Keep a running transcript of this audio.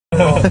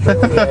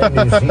Australia and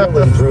New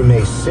Zealand through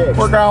May 6th.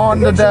 We're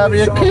going to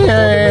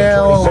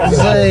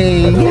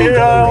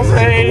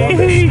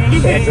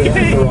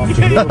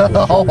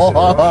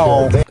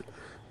WQLZ.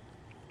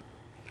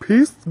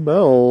 Peace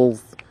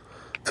smells.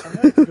 I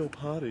have to go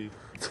potty.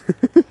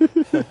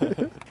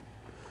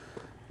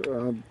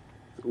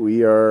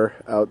 We are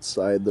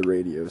outside the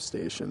radio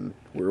station.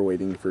 We're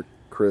waiting for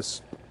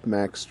Chris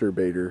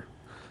Maxterbator.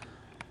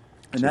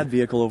 And that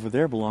vehicle over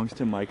there belongs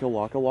to Micah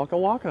Waka Waka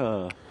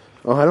Waka.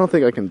 Oh, I don't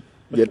think I can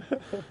get...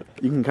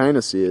 You can kind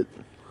of see it.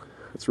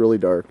 It's really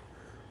dark.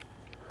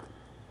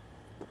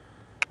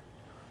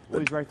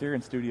 Well, he's right there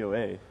in Studio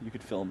A. You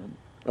could film him.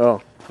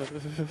 Oh.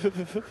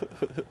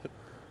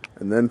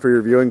 And then for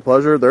your viewing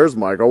pleasure, there's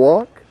Micah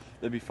Walk.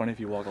 It'd be funny if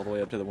you walk all the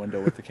way up to the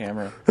window with the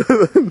camera.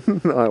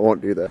 No, I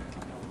won't do that.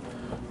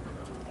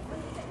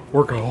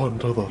 We're going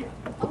to the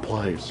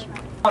place.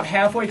 About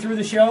halfway through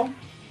the show.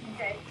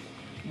 Okay.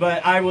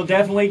 But I will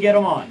definitely get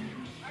them on.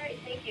 All right,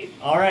 thank you.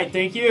 All right,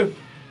 thank you.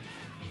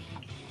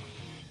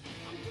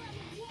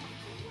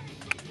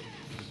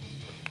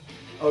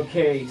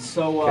 Okay,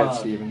 so Cat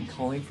Steven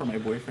calling for my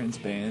boyfriend's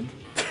band.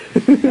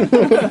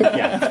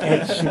 Yeah,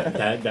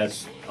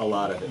 that's a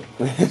lot of it.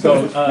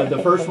 So the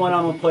first one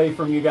I'm gonna play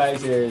from you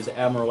guys is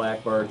Admiral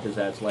Akbar, because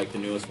that's like the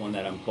newest one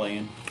that I'm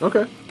playing.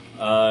 Okay.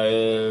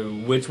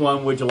 Which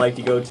one would you like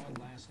to go to?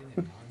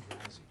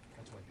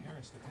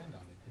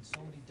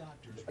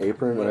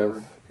 Apron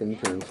of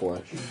intern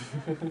flesh.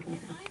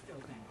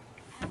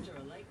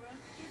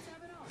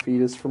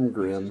 Fetus from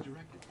Grimm.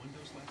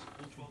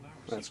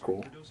 That's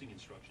cool.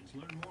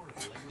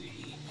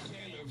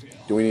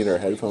 Do we need our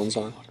headphones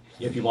on?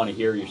 If you want to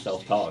hear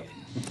yourself talk.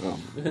 Oh,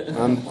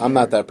 I'm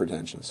not that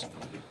pretentious.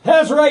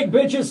 That's right,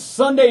 bitches.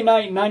 Sunday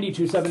night,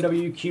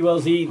 92.7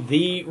 WQLZ,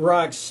 the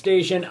rock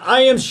station.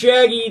 I am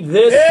Shaggy.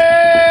 This is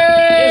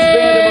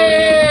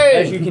Bandemonium.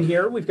 As you can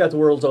hear, we've got the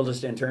world's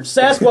oldest intern.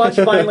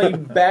 Sasquatch finally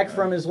back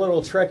from his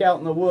little trek out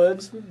in the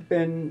woods.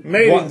 Been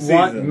mating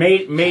season.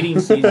 Mating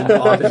season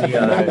off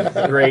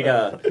the great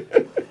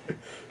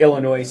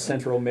Illinois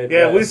Central Midwest.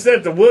 Yeah, we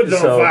set the woods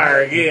on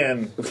fire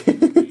again.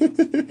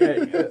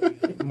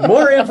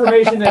 More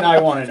information than I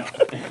want to know.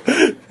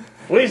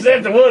 We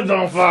set the woods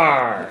on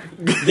fire.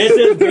 This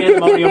is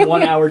Bandemonium,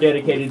 1 hour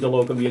dedicated to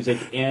local music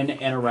in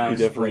and around He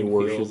definitely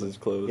Springfield. worships his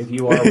clothes. If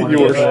you are one of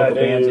those local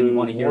bands and you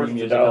want to hear your Worship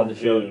music on the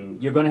show, too.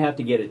 you're going to have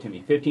to get it to me.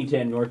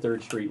 1510 North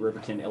 3rd Street,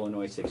 Riverton,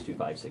 Illinois,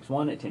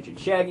 62561. Attention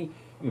Shaggy. You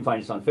can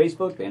find us on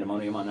Facebook,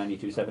 Bandemonium on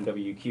 92.7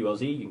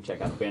 WQLZ. You can check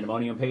out the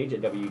Bandemonium page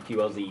at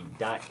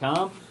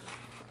WQLZ.com.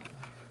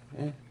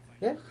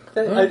 Yeah,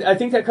 I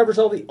think that covers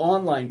all the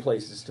online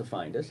places to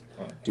find us.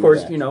 Of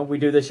course, you know, we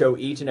do the show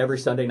each and every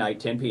Sunday night,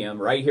 10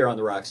 p.m., right here on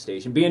the Rock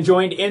Station. Being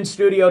joined in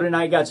studio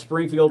tonight, got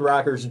Springfield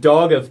Rockers,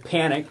 Dog of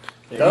Panic.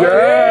 We can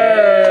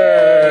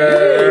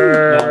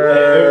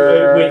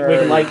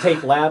like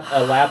take a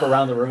lap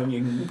around the room.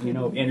 You can, you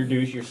know,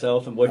 introduce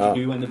yourself and what you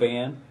do in the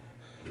band.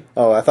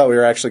 Oh, I thought we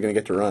were actually going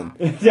to get to run.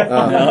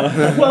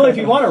 Well, if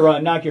you want to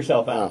run, knock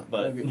yourself out.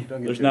 But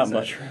there's not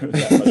much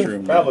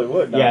room. Probably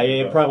would. Yeah,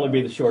 it'd probably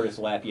be the shortest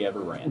lap you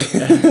ever ran.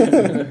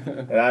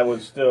 And I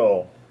would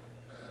still.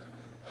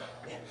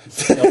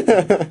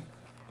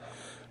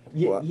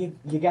 You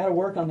got to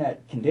work on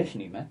that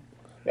conditioning, man.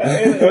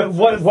 Yeah,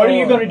 What are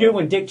you going to do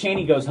when Dick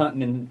Cheney goes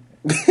hunting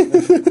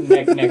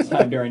next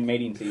time during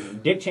mating season?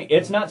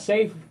 It's not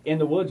safe in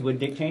the woods with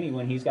Dick Cheney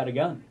when he's got a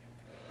gun.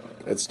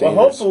 It's well,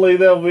 dangerous. hopefully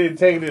they'll be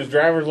taking his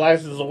driver's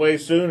license away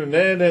soon, and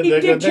then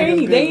Dick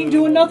Cheney, they ain't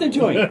doing nothing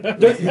to him.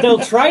 They'll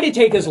try to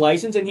take his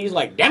license, and he's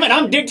like, "Damn it,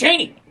 I'm Dick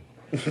Cheney."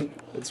 Hey,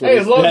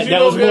 as long as you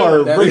that was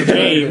more Rick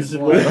James.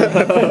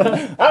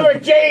 I'm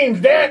Rick James,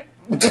 Dad.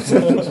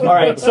 All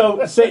right,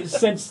 so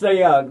since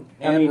they, I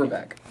mean, we're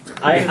back.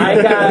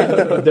 I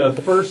got the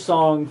first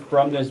song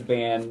from this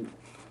band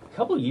a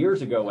couple of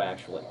years ago,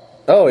 actually.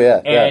 Oh, yeah.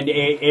 And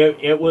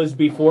it was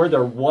before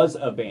there was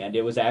a band.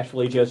 It was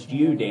actually just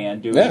you, Dan,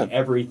 doing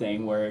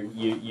everything, where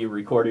you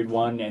recorded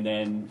one and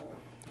then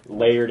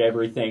layered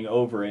everything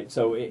over it.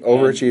 So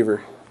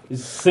Overachiever.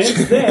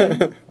 Since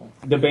then,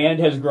 the band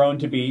has grown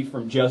to be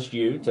from just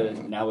you to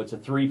now it's a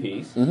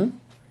three-piece. Mm-hmm.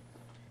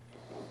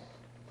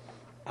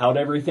 How'd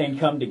everything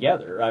come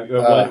together?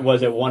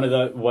 Was it one of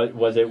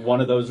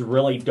those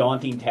really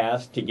daunting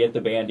tasks to get the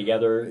band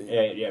together?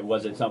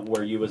 Was it something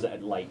where you was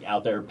like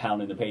out there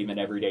pounding the pavement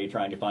every day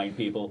trying to find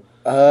people?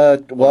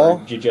 Well, or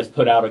did you just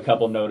put out a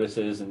couple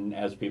notices, and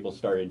as people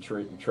started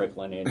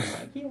trickling in,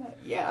 like,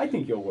 yeah, I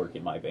think you'll work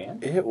in my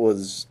band. It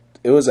was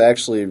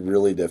actually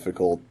really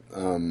difficult.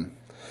 I'm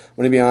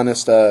going to be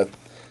honest.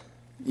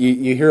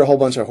 You hear a whole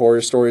bunch of horror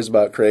stories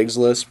about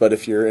Craigslist, but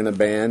if you're in a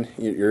band,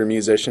 you're a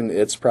musician,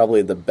 it's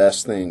probably the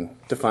best thing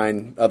to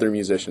find other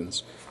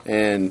musicians.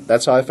 And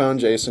that's how I found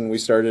Jason. We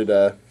started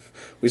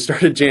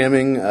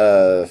jamming,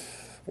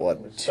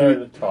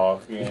 Started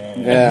talking.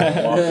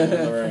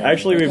 Yeah.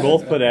 Actually, we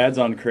both put ads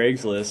on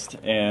Craigslist,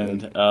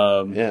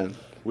 and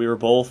we were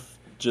both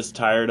just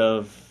tired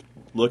of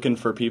looking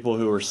for people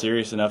who were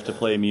serious enough to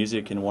play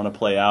music and want to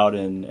play out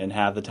and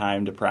have the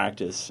time to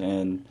practice.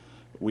 And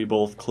we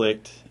both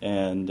clicked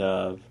and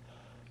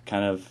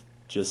kind of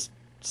just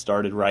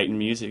started writing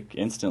music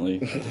instantly.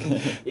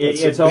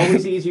 It's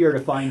always easier to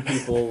find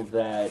people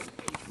that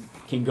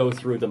can go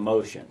through the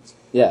motions.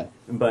 Yeah.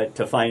 But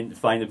to find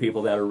the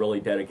people that are really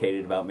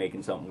dedicated about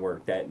making something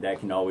work, that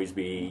can always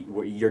be,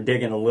 you're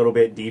digging a little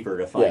bit deeper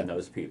to find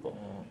those people.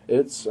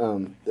 It's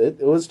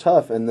it was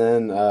tough, and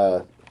then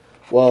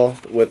well,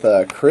 with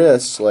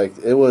Chris, like,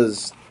 it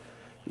was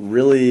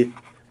really.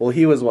 Well,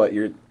 he was what?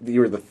 You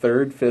were the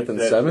third, fifth, and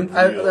seventh.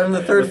 I'm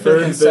the third,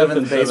 fifth, and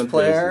seventh bass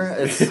player.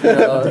 It's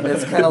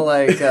it's kind of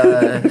like it's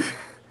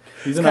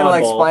kind of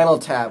like Spinal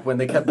Tap when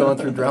they kept going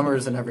through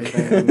drummers and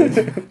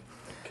everything.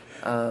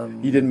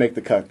 You didn't make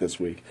the cuck this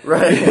week,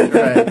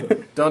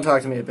 right? Don't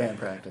talk to me at band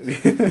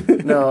practice.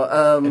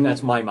 No, and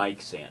that's my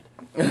mic stand.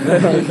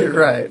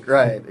 right.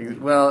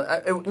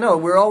 Well, no,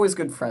 we're always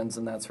good friends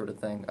and that sort of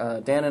thing.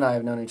 Dan and I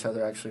have known each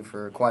other actually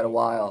for quite a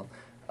while.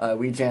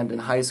 We jammed in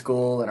high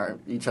school in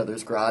each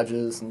other's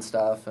garages and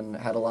stuff, and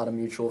had a lot of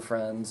mutual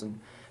friends and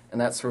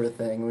that sort of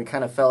thing. We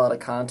kind of fell out of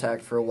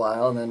contact for a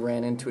while, and then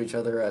ran into each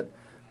other at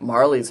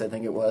Marley's, I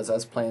think it was. I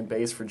was playing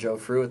bass for Joe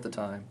Frew at the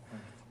time,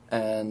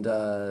 and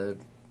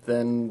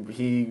then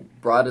he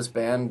brought his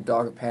band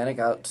Dog of Panic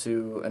out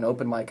to an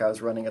open mic I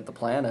was running at the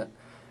Planet,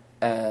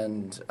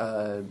 and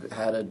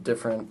had a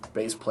different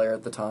bass player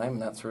at the time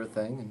and that sort of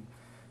thing,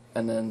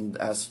 and then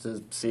asked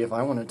to see if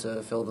I wanted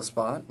to fill the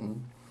spot,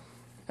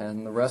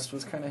 and the rest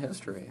was kind of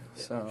history.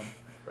 So,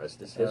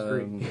 rest is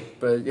history.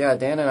 But yeah,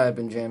 Dan and I have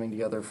been jamming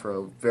together for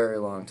a very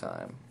long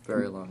time.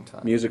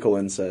 Musical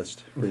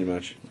incest, pretty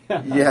much.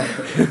 Yeah.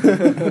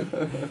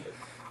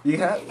 You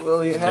have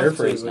Their to.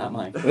 phrase, not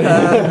mine.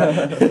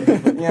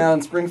 Yeah,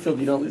 in Springfield,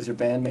 you don't lose your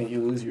bandmate;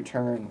 you lose your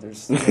turn.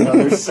 There's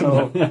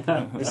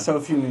so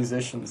few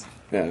musicians.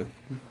 Yeah.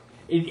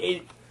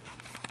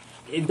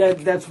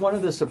 That's one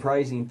of the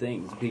surprising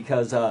things,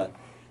 because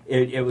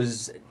it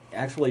was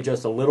actually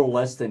just a little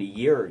less than a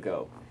year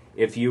ago.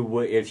 If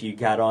you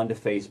got onto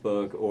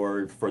Facebook,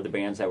 or for the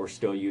bands that were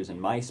still using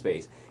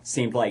MySpace,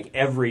 seemed like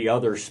every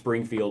other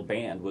Springfield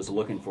band was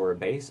looking for a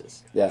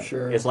bassist. Yeah,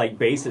 sure. It's like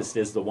bassist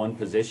is the one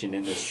position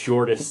in the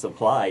shortest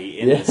supply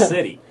in the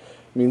city.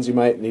 Means you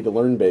might need to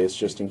learn bass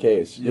just in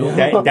case.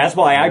 Okay, that's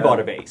why I bought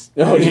a bass.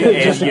 And,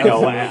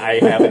 I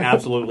have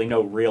absolutely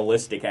no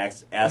realistic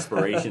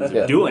aspirations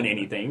of doing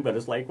anything, but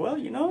it's like, well,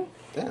 you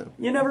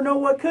never know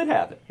what could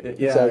happen. Yeah,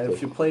 exactly.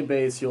 If you play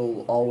bass,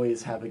 you'll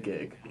always have a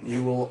gig.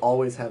 You will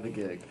always have a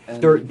gig.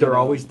 And, they're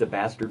always the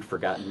bastard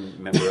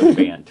forgotten member of the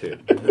band, too.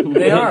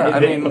 They are. I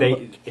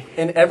mean,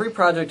 in every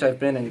project I've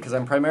been in, because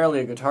I'm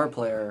primarily a guitar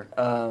player,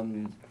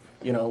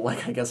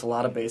 like I guess a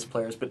lot of bass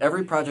players, but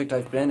every project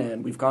I've been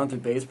in, we've gone through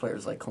bass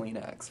players like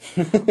Kleenex.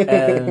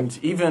 And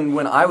even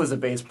when I was a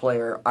bass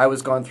player, I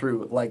was gone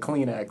through like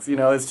Kleenex.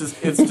 It's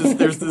just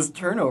there's this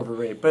turnover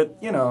rate. But,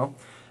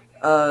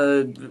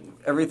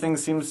 everything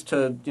seems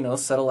to,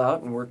 settle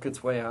out and work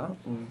its way out.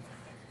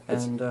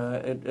 And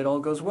it all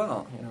goes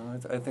well.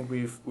 I think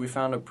we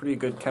found a pretty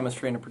good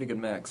chemistry and a pretty good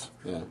mix.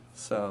 Yeah.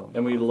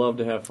 And we love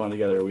to have fun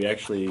together. We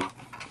actually,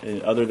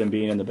 other than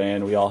being in the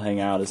band, we all hang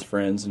out as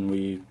friends, and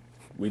we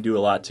do a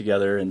lot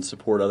together and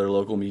support other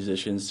local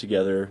musicians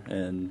together,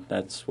 and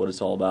that's what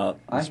it's all about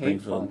in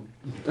Springfield.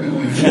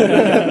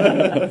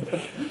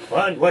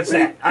 Fun? What's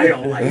that? I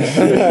don't like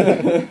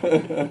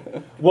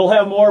it. We'll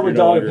have more with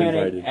Dog of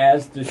Panic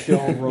as the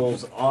show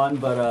rolls on,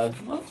 but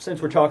since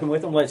we're talking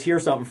with them, let's hear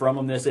something from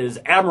them. This is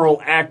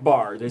Admiral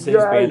Akbar. This is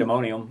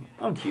Bandemonium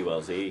on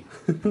QLZ.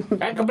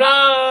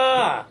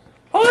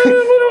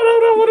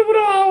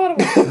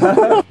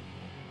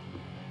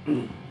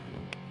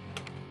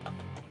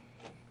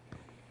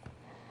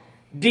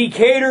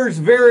 Decatur's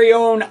very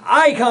own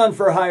icon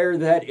for hire,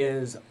 that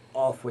is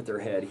off with their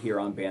head here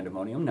on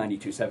Bandemonium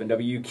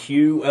 92.7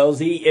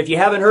 WQLZ. If you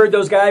haven't heard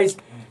those guys,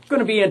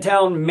 going to be in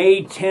town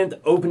May 10th,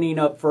 opening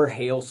up for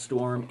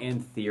Hailstorm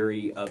and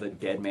Theory of a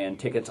Dead Man.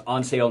 Tickets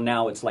on sale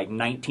now. It's like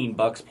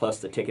 $19 plus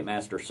the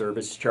Ticketmaster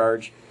service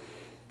charge.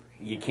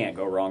 You can't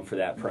go wrong for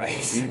that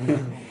price.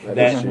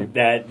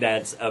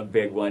 That's a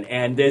big one.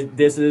 And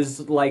this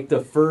is like the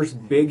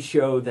first big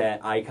show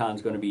that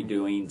Icon's going to be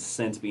doing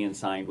since being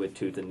signed with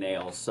Tooth and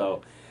Nail.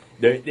 So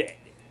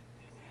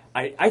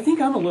I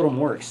think I'm a little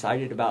more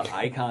excited about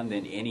Icon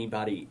than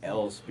anybody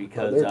else,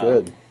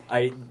 because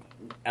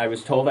I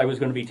was told I was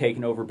going to be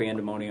taking over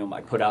Bandemonium.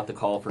 I put out the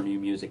call for new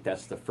music.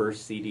 That's the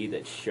first CD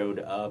that showed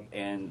up,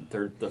 and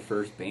they're the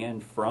first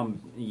band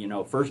first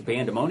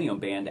Bandemonium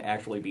band to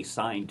actually be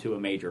signed to a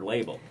major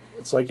label.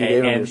 It's like you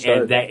gave them your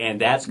start. And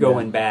that's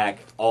going back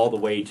all the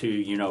way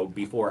to,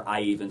 before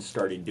I even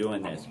started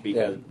doing this,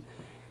 because,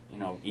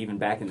 even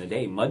back in the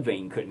day,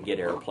 Mudvayne couldn't get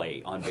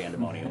airplay on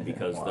Bandemonium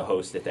because the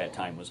host at that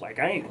time was like,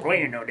 I ain't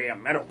playing no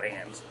damn metal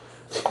bands.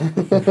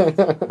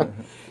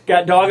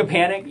 Got Dog of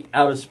Panic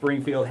out of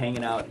Springfield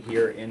hanging out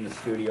here in the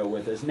studio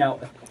with us. Now,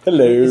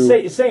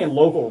 hello. Saying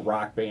local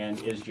rock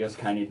band is just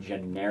kind of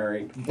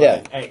generic.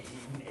 But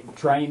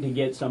trying to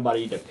get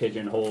somebody to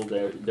pigeonhole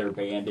their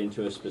band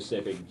into a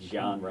specific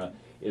genre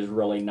is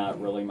really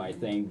not really my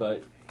thing.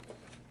 But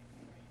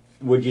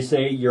Would you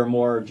say you're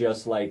more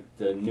just like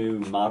the new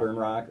modern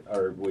rock,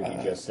 or would you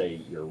just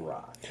say you're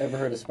rock? Ever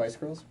heard of Spice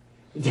Girls?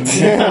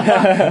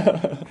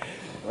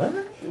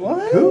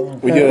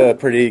 What? We do a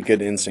pretty good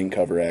NSYNC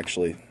cover,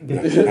 actually.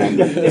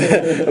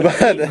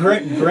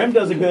 Grim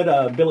does a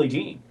good Billie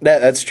Jean.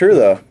 That's true,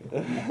 though.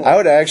 I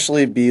would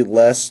actually be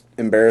less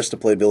embarrassed to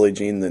play Billie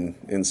Jean than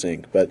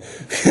NSYNC. But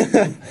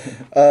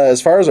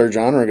as far as our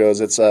genre goes,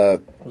 it's As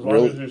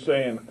long as you're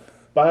saying,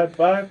 bye,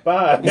 bye,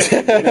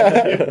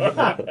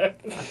 bye.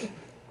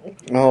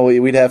 Oh,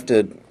 we'd have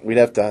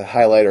to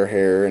highlight our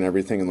hair and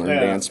everything and learn Yeah.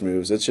 dance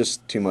moves. It's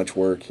just too much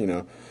work, you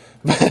know.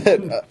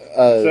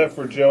 Except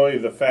for Joey,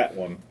 the fat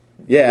one.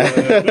 Yeah.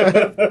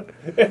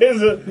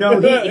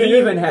 No, he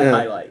even had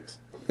highlights.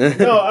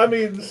 No, I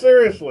mean,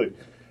 seriously.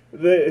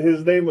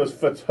 His name was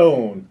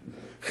Fatone.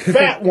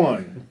 Fat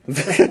one.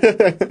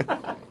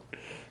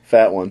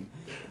 Fat one.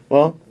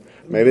 Well,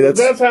 maybe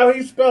That's how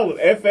he spelled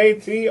it.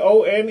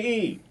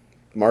 Fatone.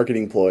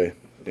 marketing ploy.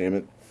 Damn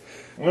it.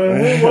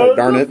 Well,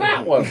 Darn the it.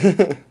 fat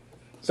one.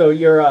 So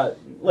you're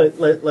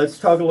let's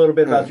talk a little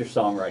bit about your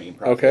songwriting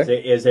process.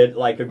 Okay. Is it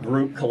like a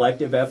group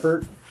collective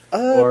effort,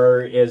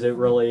 or is it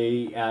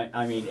really?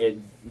 I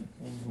mean,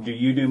 do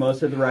you do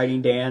most of the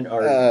writing, Dan,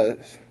 or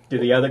do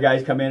the other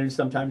guys come in and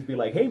sometimes be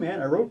like, "Hey,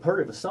 man, I wrote part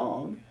of a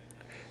song."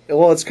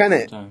 Well, it's kind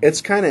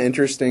of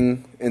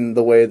interesting in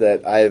the way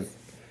that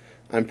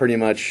I'm pretty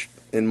much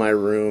in my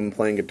room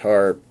playing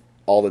guitar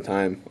all the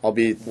time. I'll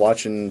be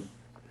watching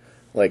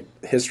like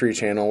History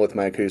Channel with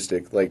my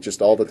acoustic, like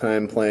just all the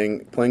time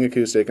playing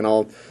acoustic, and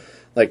I'll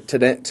like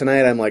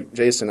tonight I'm like,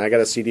 Jason, I got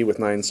a CD with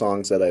 9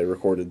 songs that I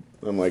recorded.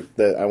 I'm like,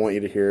 that I want you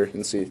to hear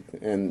and see.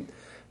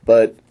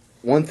 But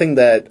one thing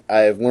that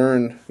I've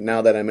learned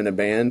now that I'm in a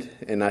band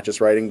and not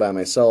just writing by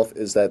myself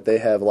is that they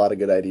have a lot of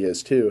good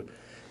ideas too.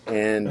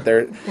 And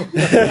they're Wow,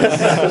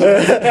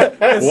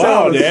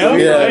 damn.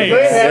 Yeah.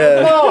 They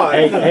have fun.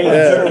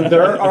 Hey,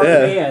 there are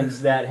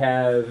bands that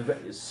have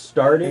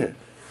started,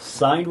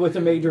 signed with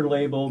a major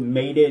label,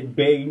 made it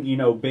big,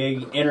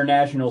 big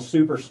international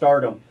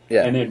superstardom,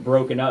 and then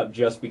broken up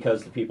just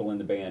because the people in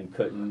the band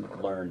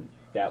couldn't learn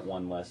that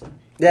one lesson.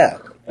 Yeah,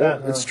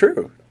 it's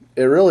true.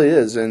 It really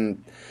is.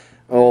 And,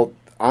 well,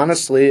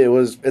 honestly,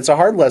 it's a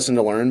hard lesson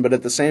to learn, but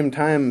at the same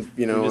time,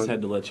 We just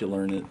had to let you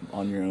learn it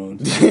on your own.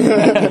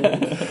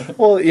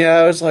 Well, yeah,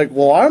 I was like,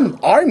 well, I'm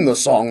the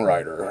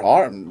songwriter.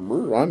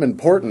 I'm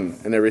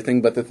important and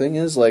everything. But the thing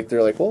is, like,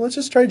 they're like, well, let's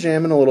just try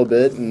jamming a little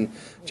bit. And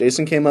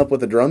Jason came up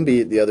with a drum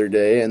beat the other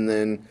day, and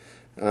then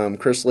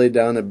Chris laid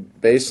down a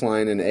bass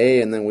line in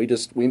A, and then we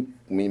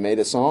made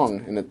a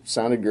song, and it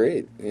sounded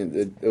great.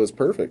 It was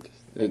perfect.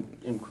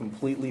 And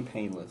completely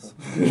painless.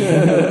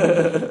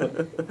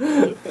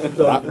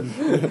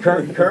 So,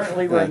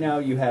 currently, right now,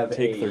 you have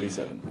Take a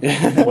 37.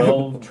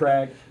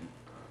 12-track,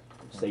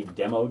 say,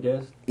 demo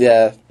disc.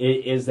 Yeah.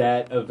 Is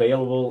that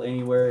available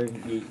anywhere?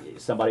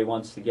 Somebody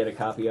wants to get a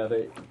copy of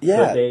it?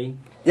 Yeah. Could they?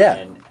 Yeah.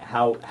 And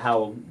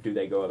how do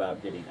they go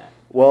about getting that?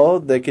 Well,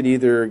 they could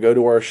either go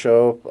to our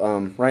show.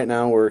 Right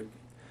now,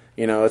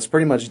 it's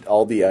pretty much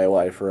all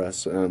DIY for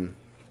us.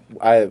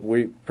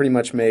 We pretty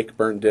much make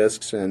burnt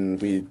discs,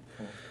 and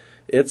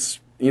it's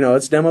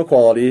demo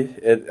quality,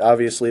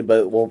 obviously,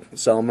 but we'll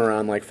sell them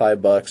around like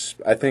 $5.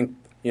 I think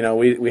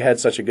we had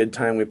such a good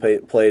time. We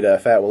played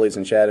Fat Willie's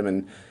in Chatham,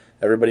 and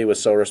everybody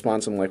was so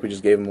responsive. Like we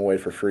just gave them away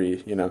for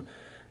free.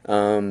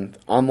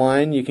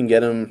 Online, you can get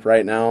them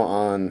right now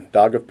on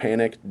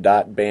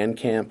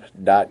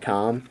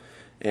dogofpanic.bandcamp.com.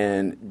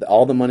 And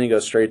all the money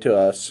goes straight to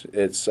us.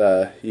 It's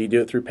you do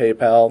it through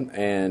PayPal,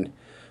 and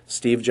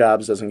Steve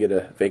Jobs doesn't get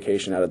a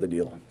vacation out of the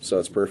deal, so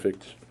it's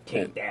perfect.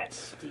 Take that,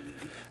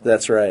 Steve.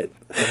 That's right.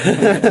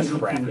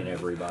 Tracking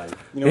everybody.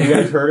 You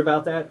guys heard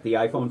about that? The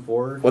iPhone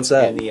 4? What's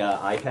that? And the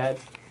iPad?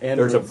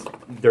 Android's,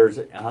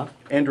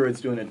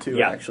 Android's doing it too,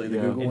 Yeah. actually. The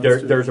Google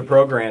ones too. There's a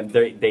program,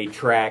 they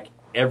track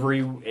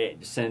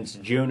since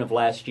June of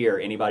last year,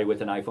 anybody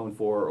with an iPhone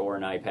 4 or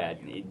an iPad,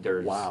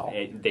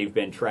 they've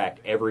been tracked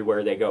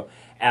everywhere they go.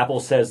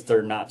 Apple says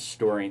they're not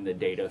storing the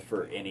data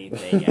for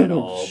anything at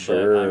all,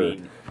 Sure. but I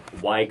mean,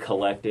 why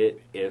collect it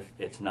if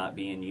it's not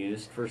being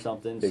used for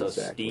something? Exactly.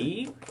 So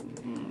Steve,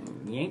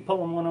 you ain't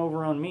pulling one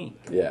over on me.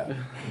 Yeah.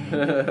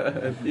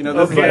 The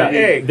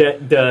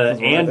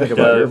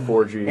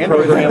 4G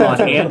program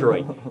on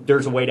Android,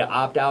 there's a way to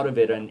opt out of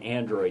it on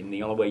Android, and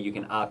the only way you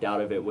can opt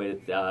out of it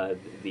with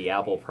the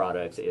Apple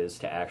products is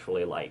to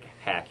actually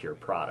hack your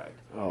product.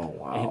 Oh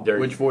wow.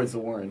 Which voids the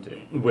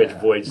warranty.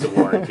 Voids the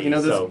warranty.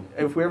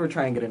 If we ever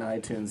try and get an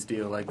iTunes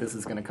deal, this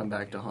is going to come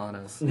back to haunt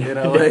us.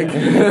 Well,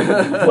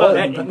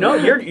 no,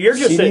 you're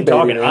just CD sitting baby,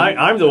 talking. right?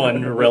 I'm the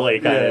one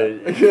really kind of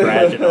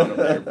trashing on them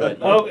there. But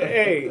Oh,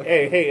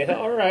 hey,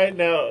 all right.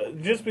 Now,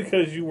 just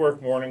because you work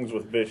mornings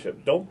with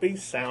Bishop, don't be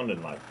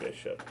sounding like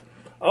Bishop.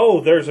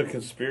 Oh, there's a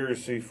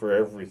conspiracy for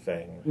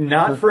everything.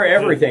 not for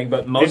everything,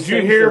 but most. Did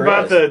you hear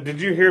about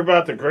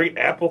the great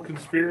Apple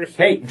conspiracy?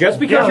 Hey, just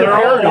because Yeah, you're they're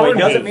all paranoid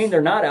oranges. doesn't mean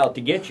they're not out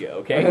to get you.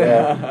 Okay.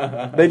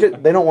 Yeah.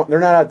 They're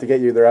not out to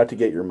get you. They're out to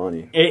get your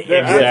money.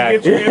 They're out to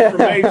get your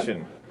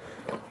information.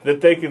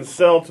 that they can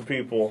sell to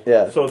people.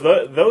 Yeah. So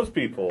those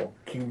people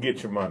can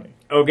get your money.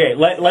 Okay,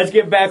 let's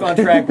get back on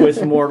track with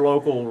some more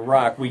local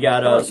rock. We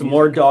got some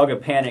more Dog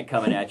of Panic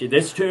coming at you.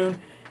 This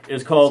tune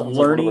is called Sounds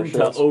like one of our Learning to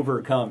shirts.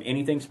 Overcome.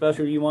 Anything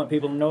special you want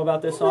people to know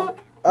about this song?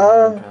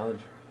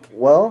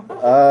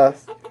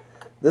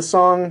 This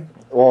song,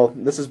 well,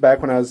 this is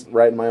back when I was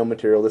writing my own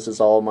material. This is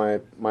all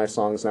my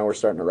songs now we're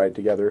starting to write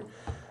together.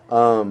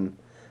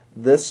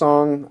 This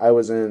song, I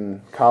was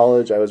in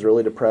college, I was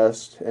really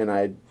depressed, and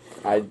I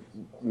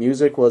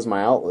music was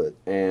my outlet,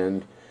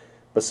 and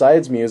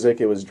besides music,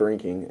 it was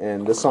drinking,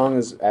 and this song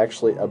is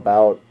actually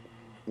about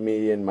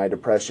me and my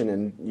depression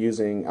and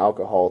using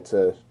alcohol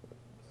to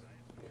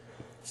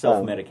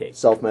Self-medicate.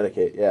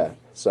 Self-medicate, yeah.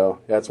 So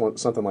that's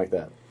something like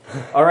that.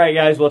 All right,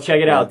 guys, well,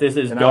 check it out. This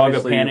is And Dog of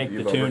obviously Panic.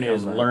 you've The tune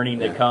is overcome that. Learning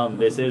to Come.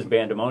 This is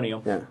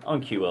Bandemonium Yeah.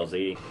 on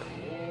QLZ.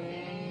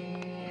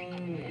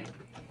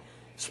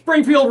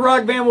 Springfield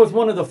rock band with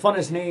one of the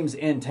funnest names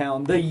in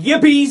town, the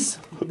Yippies.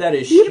 That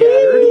is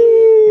Shattered.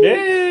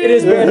 It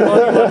is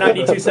Bandemonium on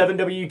 92.7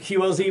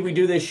 WQLZ. We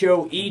do this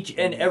show each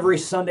and every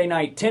Sunday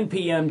night, 10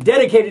 p.m.,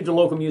 dedicated to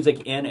local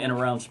music in and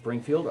around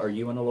Springfield. Are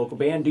you in a local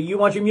band? Do you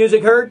want your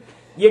music heard?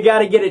 You got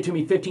to get it to me,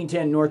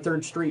 1510 North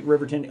 3rd Street,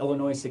 Riverton,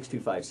 Illinois,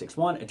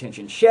 62561.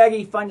 Attention,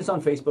 Shaggy. Find us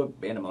on Facebook,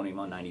 Bandemonium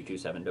on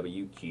 92.7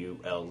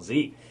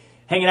 WQLZ.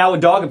 Hanging out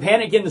with Dog of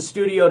Panic in the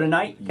studio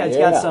tonight. You guys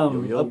got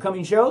some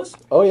upcoming shows?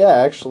 Oh yeah,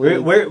 actually.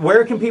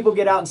 Where can people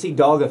get out and see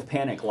Dog of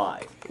Panic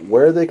live?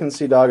 Where they can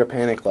see Dog of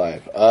Panic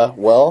live?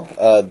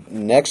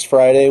 Next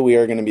Friday we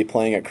are going to be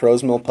playing at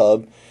Crow's Mill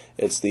Pub.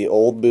 It's the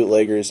old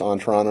Bootleggers on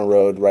Toronto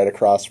Road, right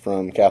across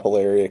from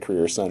Capillary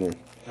Career Center.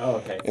 Oh,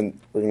 okay. And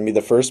we're going to be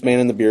the first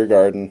band in the beer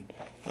garden.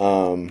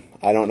 I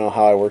don't know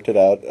how I worked it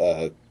out.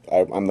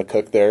 I'm the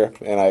cook there,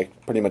 and I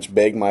pretty much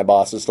begged my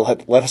bosses to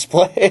let us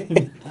play.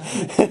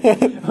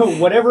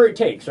 Whatever it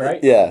takes, right?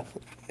 Yeah.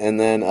 And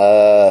then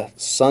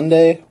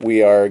Sunday,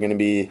 we are going to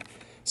be,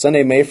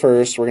 Sunday, May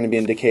 1st, we're going to be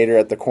in Decatur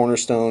at the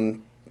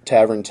Cornerstone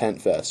Tavern Tent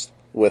Fest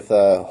with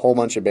a whole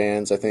bunch of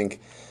bands, I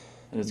think.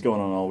 And it's going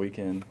on all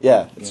weekend.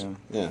 Yeah.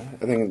 Yeah.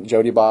 I think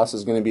Jody Boss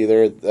is going to be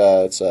there.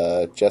 It's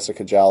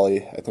Jessica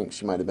Jolly. I think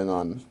she might have been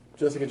on.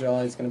 Jessica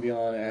Jolly's going to be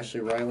on. Ashley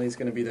Riley's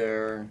going to be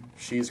there.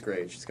 She's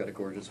great. She's got a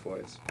gorgeous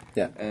voice.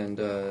 Yeah. And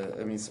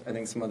I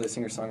think some other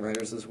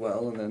singer-songwriters as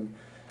well, and then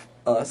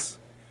us.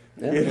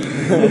 Yeah.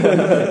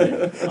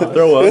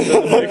 Throw us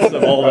in the mix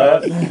of all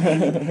that.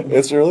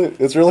 It's really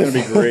It's going to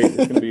be great. It's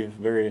going to be a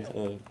very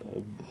a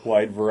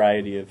wide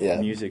variety of Yeah.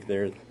 music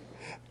there.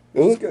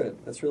 That's good.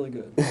 That's really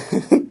good.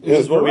 This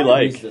is what we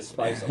Variety's like. the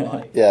spice of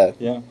life. Yeah.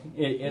 Yeah.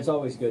 It's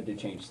always good to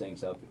change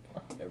things up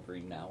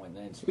every now and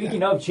then.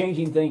 Speaking of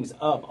changing things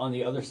up, on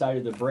the other side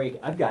of the break,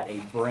 I've got a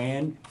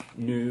brand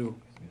new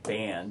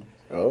band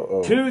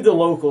to the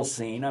local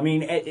scene. I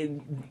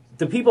mean,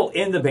 the people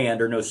in the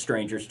band are no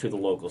strangers to the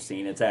local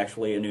scene. It's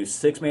actually a new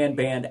 6-man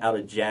band out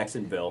of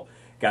Jacksonville.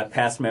 Got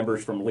past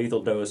members from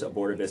Lethal Dose,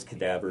 Abortivus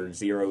Cadaver,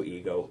 Zero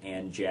Ego,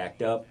 and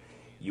Jacked Up.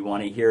 You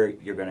want to hear it,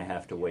 you're going to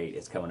have to wait.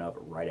 It's coming up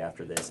right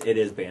after this. It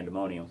is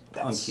Bandemonium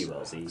on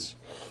QLZ.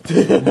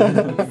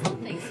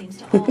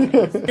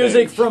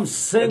 Music from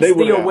Since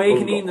the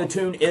Awakening. The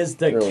tune is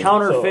The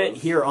Counterfeit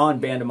here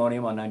on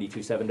Bandemonium on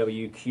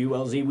 92.7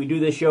 WQLZ. We do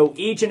this show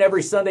each and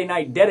every Sunday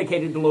night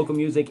dedicated to local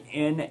music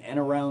in and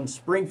around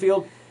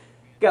Springfield.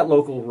 Got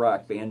local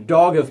rock band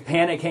Dog of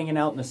Panic hanging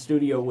out in the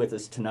studio with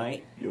us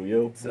tonight.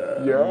 Yo.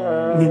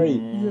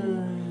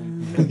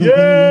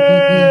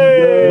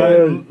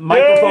 Yay!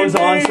 Microphones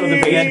on so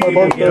the band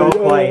people get all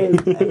quiet.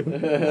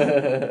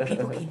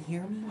 People can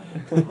hear me.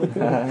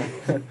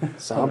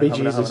 Zombie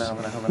Jesus.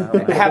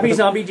 Happy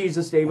Zombie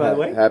Jesus Day, by the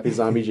way. Happy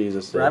Zombie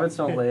Jesus Day. Rabbits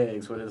don't lay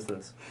eggs. What is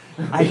this?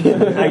 I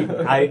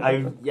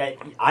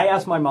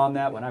asked my mom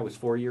that when I was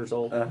 4 years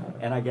old,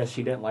 and I guess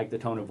she didn't like the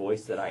tone of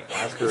voice that I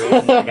asked her in.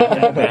 I got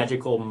that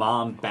magical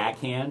mom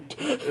backhand.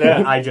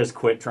 I just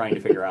quit trying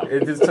to figure out.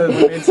 It just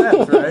totally made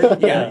sense,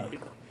 right? Yeah.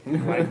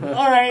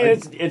 All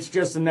right, it's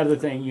just another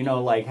thing,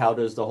 like how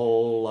does the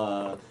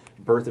whole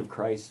birth of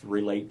Christ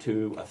relate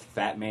to a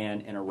fat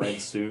man in a red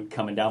suit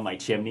coming down my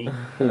chimney?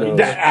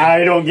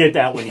 I don't get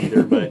that one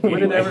either. But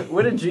anyway.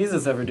 What did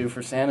Jesus ever do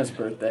for Santa's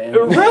birthday?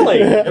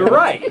 Really?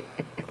 Right.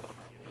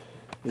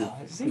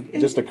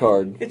 Just a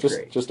card. It's just,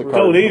 great. just a card.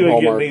 Don't even get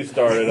Hallmark. me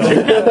started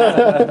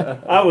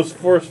on I was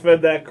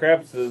force-fed that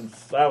crap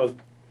since I was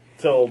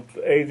till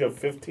the age of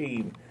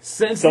 15.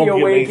 Since Don't the get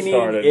me Awakening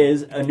started.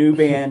 is a new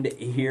band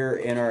here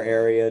in our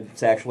area.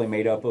 It's actually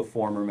made up of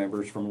former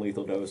members from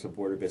Lethal Dose,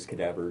 Abortivus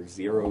Cadaver,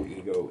 Zero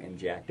Ego, and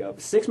Jacked Up.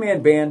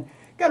 6-man band.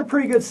 Got a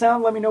pretty good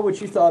sound. Let me know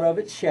what you thought of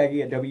it.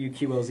 Shaggy at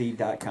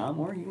WQLZ.com,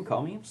 or you can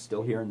call me. I'm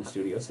still here in the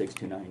studio,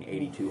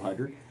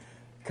 629-8200.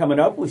 Coming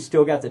up, we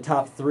still got the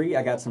top 3.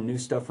 I got some new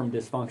stuff from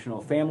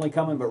Dysfunctional Family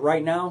coming, but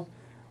right now,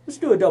 let's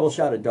do a double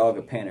shot of Dog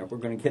of Panic. We're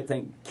going to kick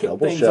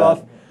things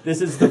off. This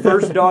is the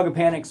first Dog of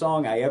Panic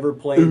song I ever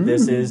played.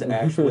 This is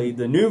actually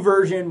the new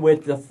version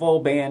with the full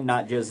band,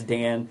 not just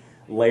Dan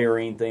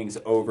layering things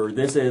over.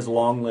 This is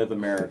Long Live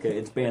America.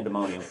 It's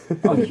Bandemonium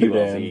on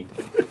QLZ.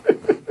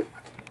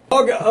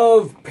 Dog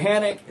of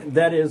Panic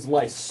that is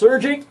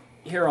lysergic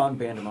here on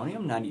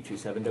Bandemonium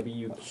 92.7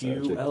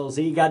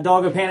 WQLZ. Got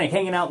Dog of Panic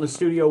hanging out in the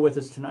studio with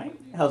us tonight.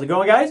 How's it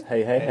going, guys?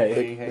 Hey.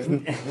 Hey,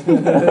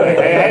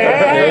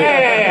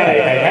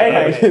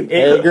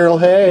 girl,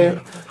 hey.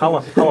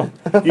 Hello.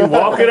 You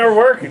walking or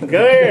working?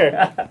 Go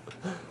here.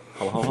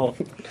 Hello.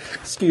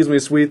 Excuse me,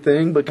 sweet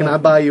thing, but can I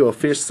buy you a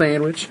fish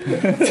sandwich?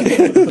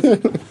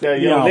 So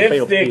your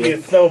lipstick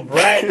is so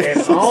bright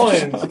and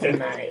orange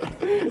tonight.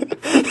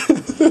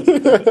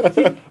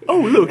 Oh,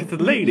 look, it's a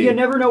lady. You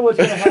never know what's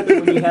going to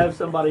happen when you have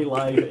somebody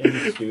live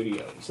in the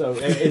studio. So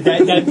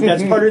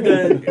that's part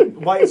of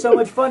why it's so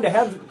much fun to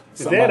have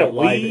somebody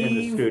live in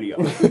the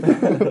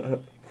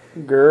studio.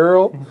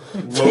 Girl.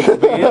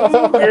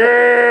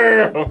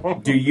 Girl.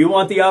 Do you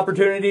want the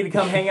opportunity to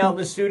come hang out in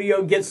the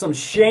studio, get some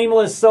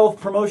shameless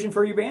self-promotion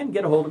for your band?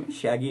 Get a hold of me,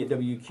 Shaggy at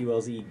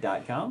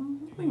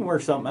WQLZ.com. We can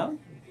work something out.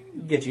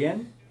 Get you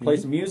in, play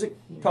some music,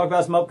 talk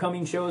about some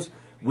upcoming shows.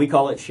 We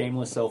call it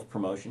shameless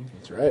self-promotion.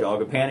 That's right.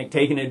 Dog of Panic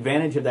taking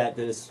advantage of that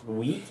this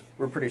week.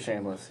 We're pretty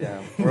shameless, yeah.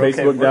 We're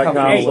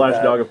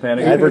Facebook.com/Dog of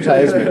Panic.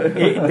 Advertisement.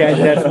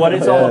 That's what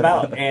it's all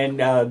about. And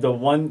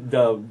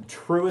the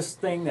truest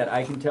thing that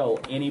I can tell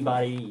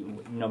anybody,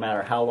 no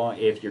matter how long,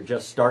 if you're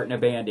just starting a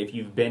band, if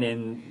you've been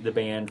in the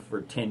band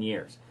for 10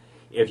 years,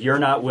 if you're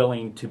not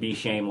willing to be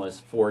shameless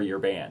for your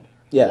band,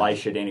 why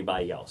should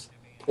anybody else?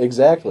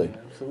 Exactly.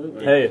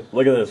 Absolutely. Hey,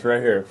 look at this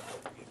right here.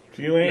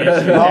 You ain't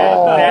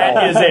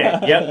That is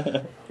it.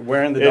 Yep.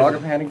 Wearing the Dog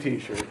of Panic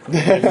t-shirt.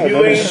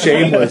 you ain't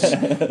Shameless.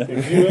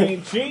 If you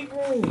ain't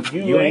cheating,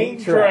 you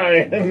ain't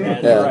trying.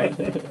 That's Yeah. right.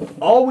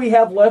 All we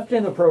have left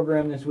in the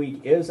program this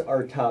week is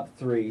our top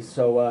three.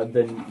 So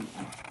the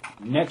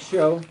next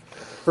show,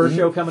 first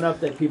show coming up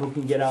that people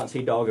can get out and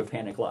see Dog of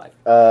Panic live.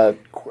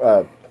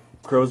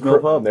 Crow's Mill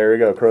Pub. There we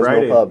go. Crow's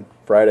Friday. Mill Pub.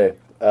 Friday.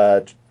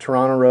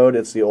 Toronto Road.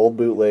 It's the old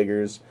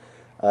Bootleggers.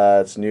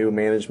 It's new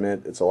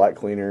management. It's a lot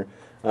cleaner.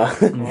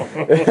 And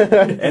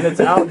it's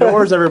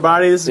outdoors,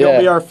 everybody. This is going to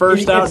be our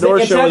first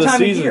outdoor show of the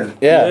season.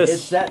 Yeah. Yes.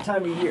 It's that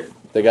time of year.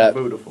 They got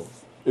Beautiful.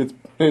 It's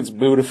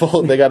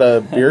beautiful. They got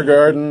a beer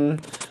garden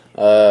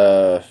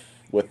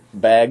with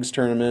bags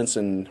tournaments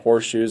and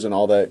horseshoes and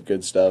all that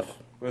good stuff.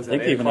 I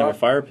think they even have a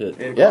fire pit.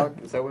 8 Yeah.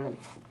 o'clock? Is that what?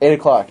 8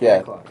 o'clock, yeah.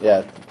 8 o'clock.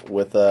 Yeah,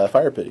 with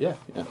fire pit, yeah.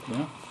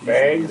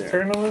 Bags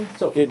tournament?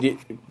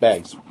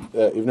 Bags.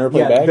 You've never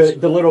played bags?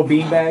 The little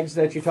bean bags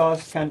that you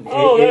toss.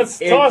 That's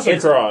toss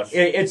across.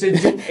 It's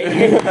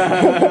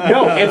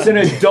an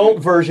adult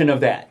version of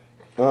that.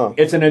 Oh.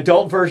 It's an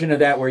adult version of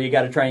that where you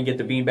got to try and get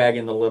the bean bag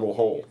in the little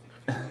hole.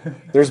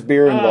 There's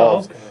beer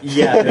involved.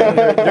 Yeah,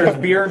 there's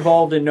beer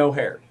involved and no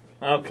hair.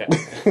 Okay.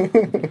 You'd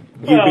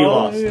be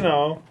lost. You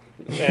know.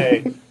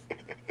 Hey.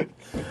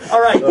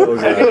 All right,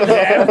 let's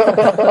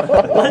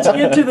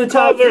get to the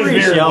top There's three,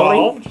 beer shall we?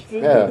 involved.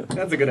 Yeah.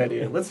 That's a good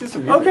idea. Let's do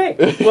some music.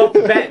 Okay, well,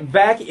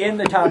 back in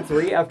the top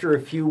three after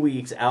a few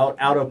weeks out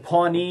of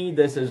Pawnee,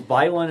 this is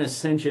Violent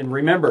Ascension.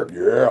 Remember,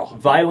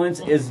 violence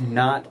is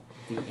not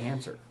the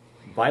answer.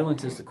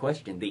 Violence is the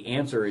question. The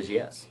answer is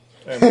yes.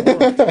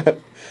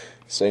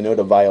 Say no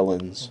to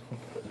violins.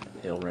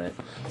 Hill rent.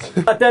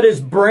 But that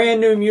is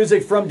brand new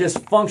music from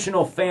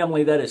Dysfunctional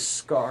Family that is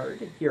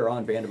scarred here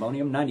on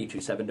Bandemonium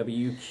 92.7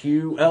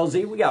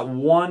 WQLZ. We got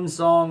one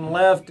song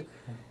left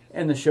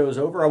and the show's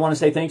over. I want to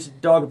say thanks to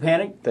Dog of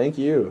Panic. Thank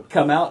you.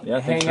 Come out,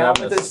 Yeah, thanks hang for out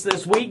having with us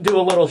this week, do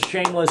a little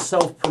shameless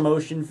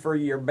self-promotion for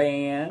your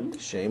band.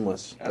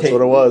 Shameless. That's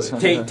what it was.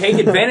 Take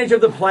advantage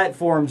of the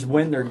platforms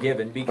when they're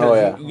given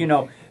because, you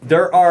know,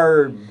 there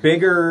are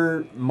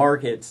bigger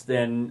markets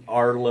than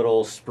our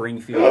little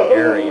Springfield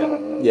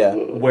area Yeah.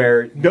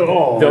 where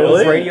those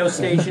really? radio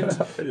stations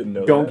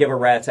know don't that. give a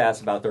rat's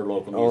ass about their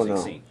local music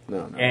scene.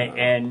 No.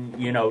 And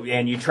you know,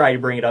 and you try to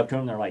bring it up to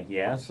them, they're like,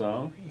 yeah,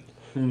 so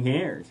who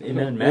cares? It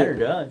doesn't matter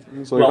to us.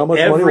 So how much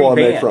money will I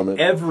make from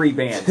it? Every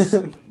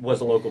band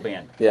was a local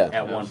band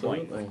at one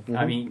point.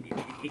 I mean,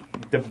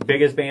 the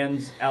biggest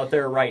bands out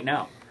there right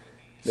now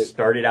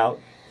started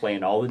out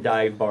playing all the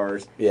dive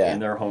bars in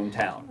their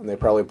hometown. And they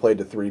probably played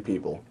to 3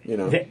 people, you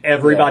know.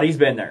 Everybody's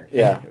been there.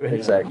 Yeah,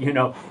 exactly. You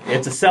know,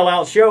 it's a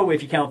sellout show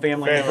if you count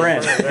family and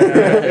friends.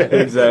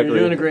 Exactly. You're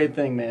doing a great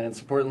thing, man. And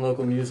supporting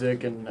local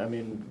music, and I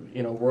mean,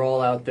 you know, we're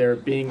all out there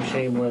being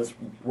shameless,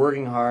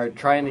 working hard,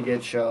 trying to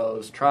get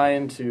shows,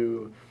 trying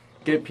to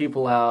get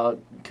people out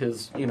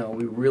because you know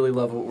we really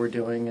love what we're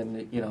doing,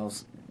 and you know,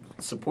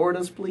 support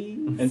us,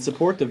 please. And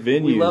support the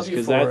We love venues you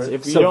because for that's it.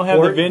 if we don't have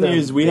the Support the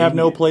venues, we have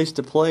no venues. place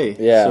to play.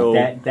 Yeah. So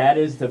That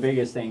is the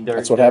biggest thing.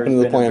 That's what happened to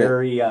the there's been planet. a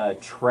very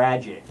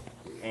tragic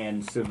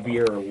and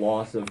severe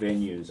loss of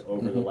venues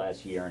over the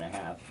last year and a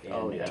half.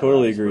 And,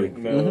 totally agree.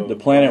 No. The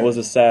planet was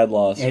a sad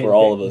loss for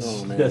all of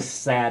us. The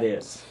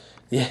saddest.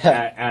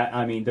 Yeah.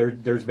 I mean,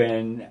 there's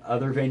been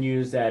other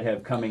venues that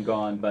have come and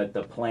gone, but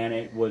the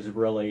planet was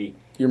really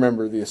You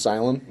remember the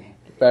Asylum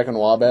back in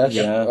Wabash?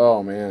 Yeah.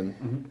 Oh,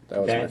 man.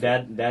 That was my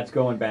favorite. that's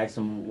going back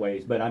some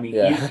ways. But I mean,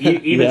 Yeah.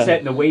 even Yeah.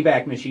 setting the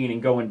Wayback Machine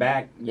and going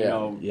back, you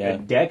know, Yeah. a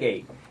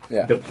decade.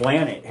 Yeah. the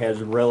planet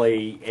has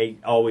really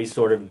always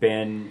sort of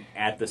been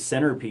at the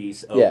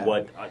centerpiece of Yeah.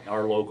 what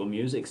our local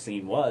music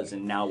scene was,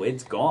 and now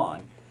it's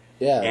gone.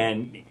 Yeah.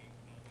 And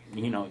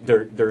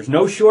there's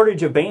no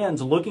shortage of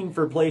bands looking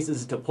for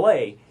places to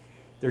play.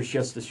 There's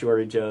just a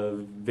shortage of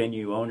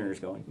venue owners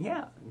going,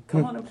 yeah,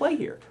 come on and play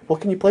here. Well,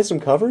 can you play some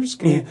covers?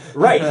 Can you...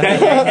 Right.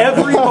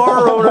 Every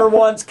bar owner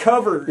wants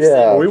covers.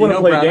 Yeah. We want to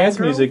play Brown dance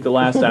Girl? music the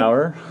last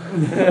hour.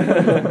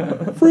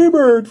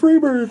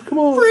 Freebird, come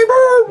on.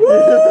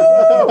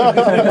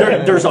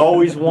 There's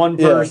always one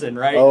Yeah. person,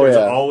 right? Oh, There's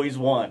yeah. always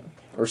one.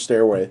 Or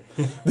Stairway.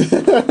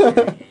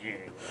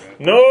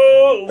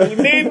 No, we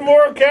need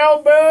more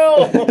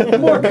cowbell.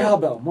 More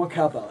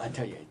cowbell. I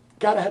tell you,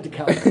 gotta have the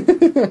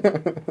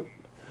cowbell.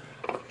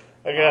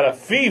 I got a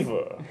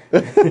fever.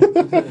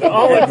 The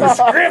only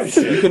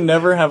prescription You can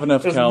never have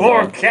enough is cowbell.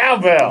 more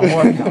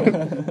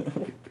cowbell.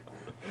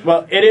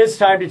 Well, it is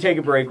time to take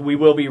a break. We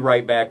will be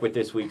right back with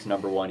this week's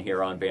number one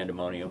here on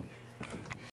Bandemonium.